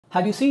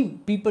Have you seen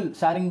people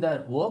sharing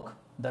their work,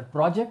 their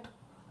project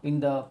in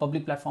the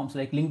public platforms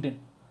like LinkedIn?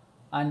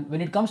 And when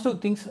it comes to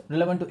things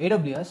relevant to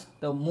AWS,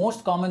 the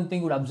most common thing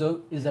you would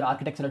observe is their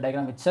architectural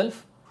diagram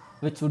itself,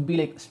 which would be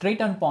like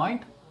straight on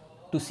point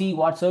to see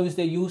what service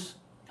they use,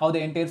 how the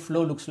entire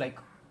flow looks like.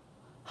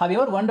 Have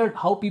you ever wondered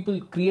how people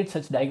create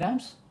such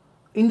diagrams?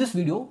 In this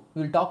video,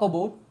 we will talk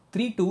about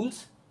 3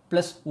 tools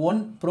plus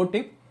 1 pro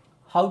tip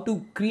how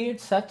to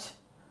create such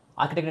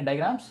architecture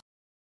diagrams.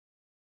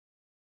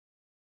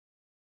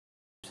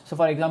 So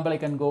for example, I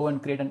can go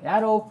and create an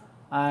arrow,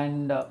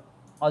 and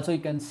also you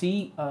can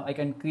see I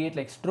can create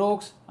like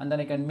strokes, and then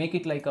I can make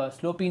it like a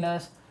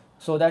slopiness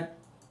so that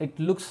it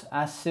looks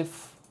as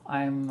if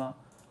I'm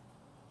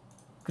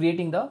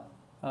creating the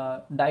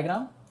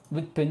diagram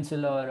with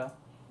pencil or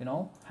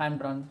hand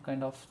drawn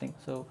kind of thing.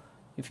 So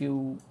if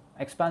you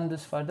expand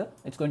this further,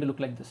 it's going to look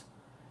like this.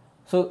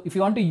 So if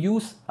you want to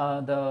use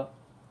the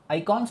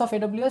icons of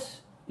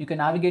AWS, you can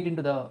navigate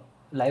into the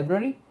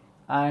library,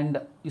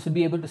 and you should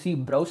be able to see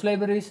browse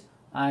libraries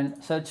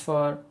and search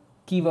for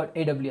keyword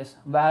AWS,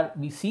 where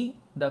we see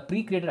the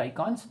pre-created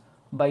icons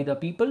by the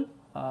people.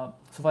 So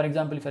for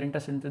example, if you're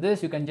interested into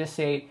this, you can just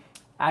say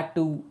add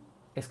to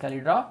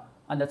Excalidraw,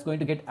 and that's going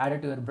to get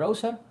added to your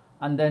browser.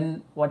 And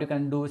then what you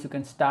can do is you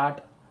can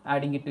start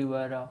adding it to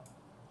your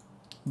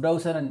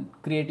browser and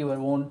create your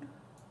own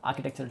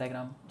architectural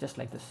diagram just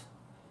like this.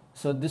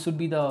 So this would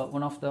be the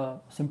one of the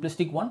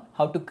simplistic one,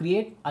 how to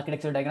create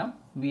architectural diagram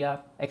via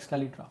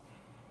Excalidraw.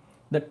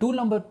 The tool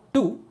number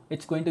 2,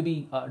 it's going to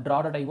be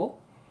draw.io.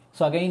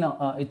 So again,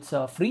 it's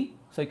free.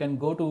 So you can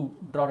go to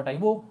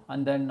draw.io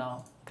and then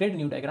create a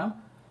new diagram.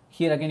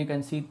 Here again, you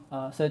can see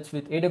search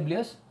with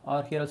AWS,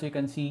 or here also you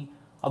can see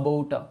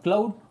about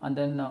cloud, and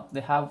then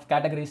they have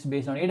categories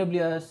based on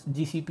AWS,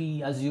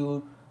 GCP,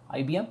 Azure,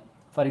 IBM.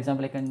 For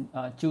example, I can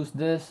choose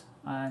this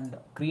and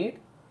create.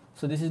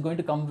 So this is going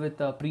to come with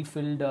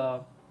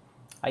pre-filled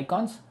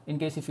icons. In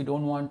case if you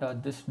don't want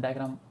this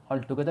diagram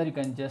altogether, you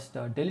can just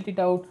delete it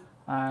out,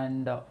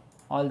 and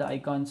all the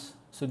icons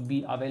should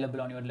be available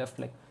on your left.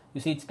 Like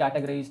you see, it's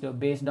categorized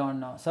based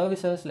on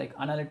services like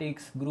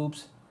analytics,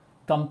 groups,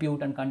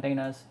 compute, and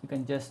containers. You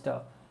can just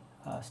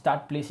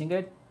start placing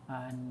it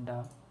and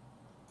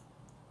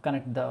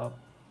connect the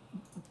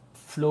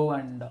flow,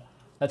 and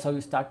that's how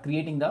you start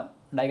creating the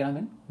diagram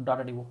in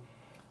draw.io.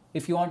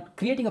 If you want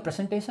creating a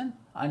presentation,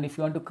 and if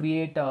you want to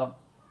create a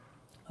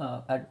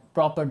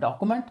proper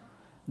document,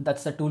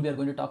 that's the tool we are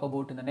going to talk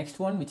about in the next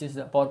one, which is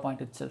the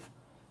PowerPoint itself.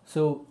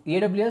 So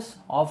AWS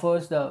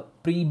offers the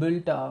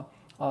pre-built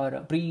or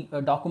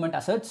pre-document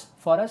assets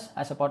for us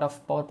as a part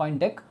of PowerPoint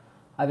deck.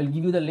 I will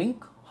give you the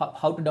link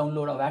how to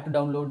download or where to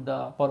download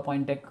the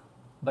PowerPoint deck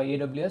by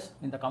AWS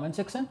in the comment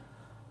section,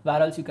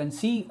 where else you can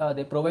see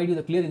they provide you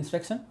the clear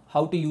instruction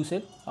how to use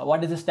it,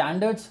 what is the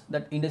standards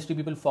that industry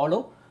people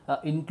follow,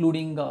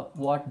 including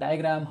what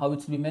diagram, how it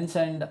should be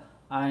mentioned,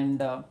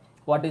 and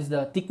what is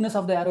the thickness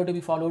of the arrow to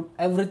be followed.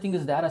 Everything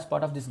is there as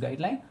part of this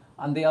guideline,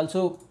 and they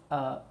also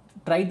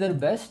try their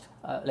best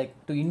like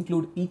to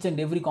include each and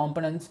every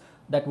components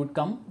that would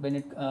come when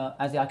it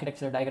as the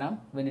architectural diagram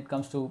when it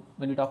comes to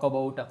when you talk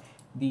about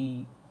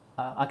the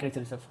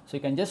architecture itself. So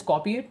you can just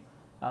copy it,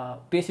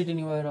 paste it in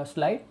your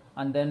slide,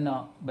 and then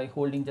by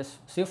holding just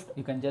shift,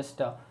 you can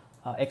just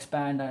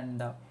expand,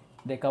 and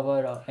they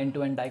cover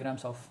end-to-end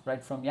diagrams of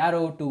right from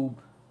arrow to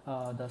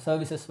the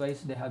services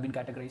wise they have been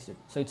categorized.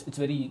 So it's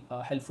very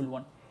helpful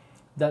one.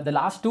 The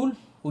last tool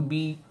would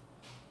be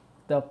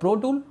the pro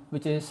tool,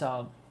 which is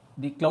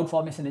the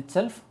Cloudformation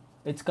itself.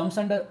 It comes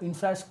under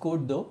infra's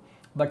code though,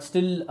 but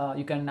still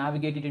you can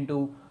navigate it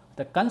into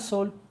the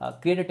console,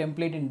 create a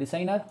template in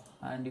designer,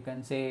 and you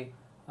can say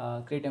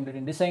create template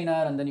in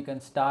designer, and then you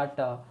can start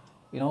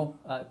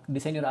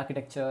design your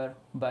architecture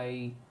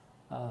by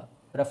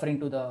referring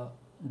to the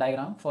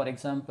diagram. For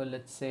example,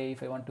 let's say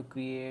if I want to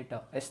create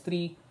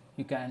S3,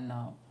 you can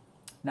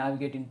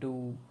navigate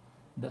into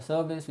the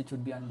service, which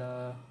would be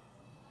under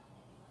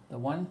the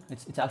one,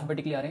 it's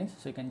alphabetically arranged.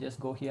 So you can just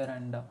go here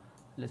and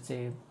let's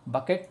say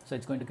bucket. So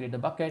it's going to create the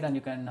bucket, and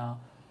you can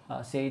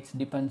say it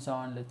depends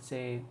on, let's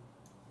say,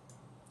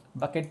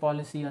 bucket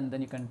policy, and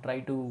then you can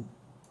try to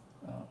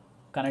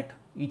connect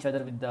each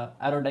other with the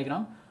arrow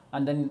diagram,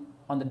 and then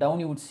on the down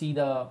you would see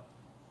the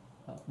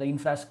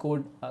infra's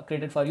code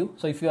created for you.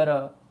 So if you are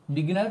a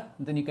beginner,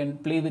 then you can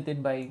play with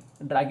it by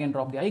drag and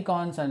drop the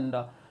icons and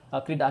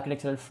create the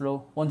architectural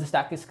flow. Once the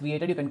stack is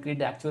created, you can create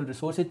the actual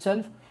resource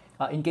itself.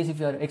 In case if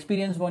you are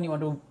experienced one, you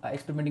want to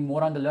experimenting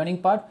more on the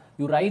learning part,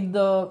 you write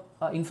the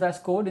infra's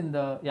code in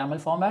the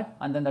YAML format,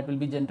 and then that will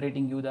be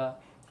generating you the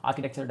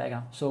architectural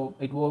diagram. So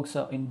it works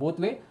in both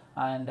way,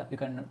 and you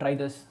can try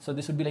this. So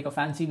this would be like a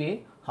fancy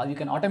way how you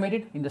can automate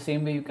it. In the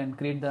same way, you can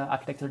create the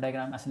architectural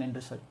diagram as an end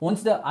result.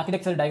 Once the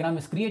architectural diagram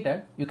is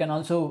created, you can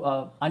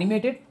also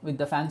animate it with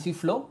the fancy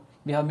flow.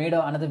 We have made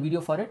another video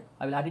for it.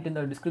 I will add it in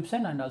the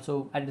description and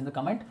also add it in the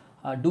comment.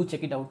 Do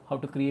check it out how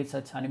to create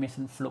such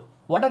animation flow.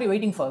 What are you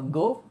waiting for?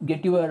 Go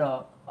get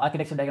your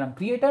architecture diagram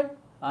created,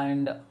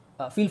 and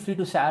feel free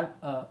to share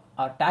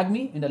or tag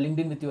me in the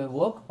LinkedIn with your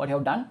work, what you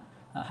have done.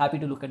 happy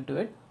to look into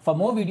it. For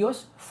more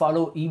videos,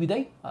 follow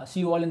eViday.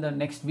 See you all in the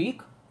next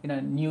week in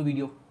a new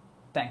video.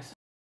 Thanks.